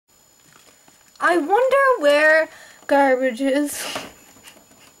I wonder where Garbage is.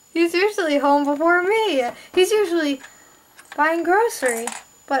 He's usually home before me. He's usually buying grocery.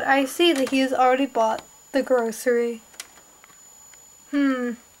 But I see that he's already bought the grocery.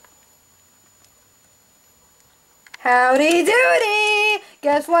 Howdy doody!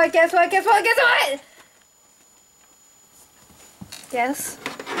 Guess what? Guess what? Guess what? Guess what? Yes.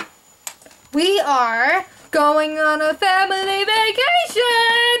 We are going on a family vacation!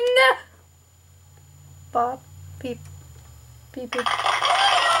 Bop, beep, beep, beep.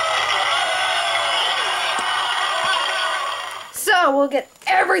 So, we'll get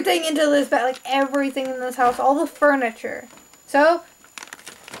everything into this bag, like everything in this house, all the furniture. So,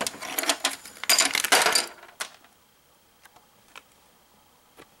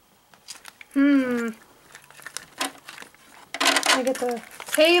 I get the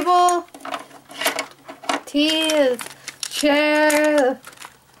table, tea, chair,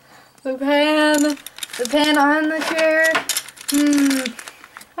 the pan on the chair.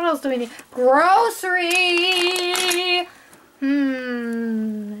 What else do we need? Grocery!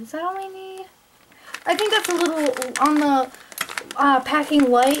 Is that all we need? I think that's a little on the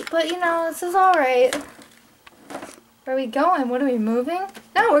packing light, but you know, this is alright. Where are we going? What are we moving?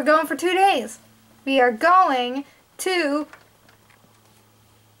 No, we're going for 2 days. We are going to...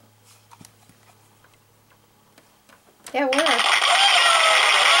 Yeah, where?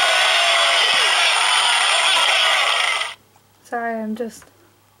 Sorry, I'm just...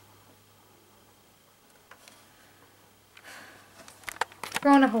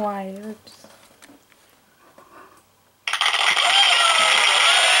 going to Hawaii. Oops.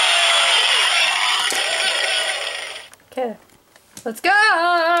 Okay, let's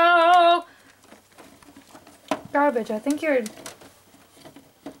go! Garbage, I think you're...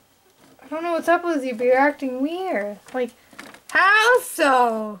 I don't know what's up with you, but you're acting weird. Like, how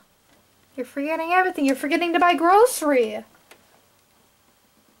so? You're forgetting everything. You're forgetting to buy grocery.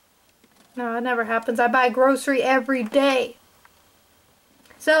 No, it never happens. I buy grocery every day.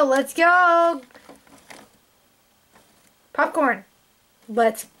 So, let's go! Popcorn.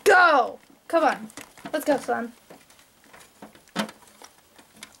 Let's go! Come on. Let's go, son.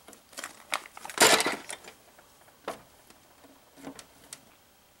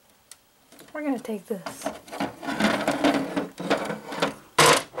 We're gonna take this.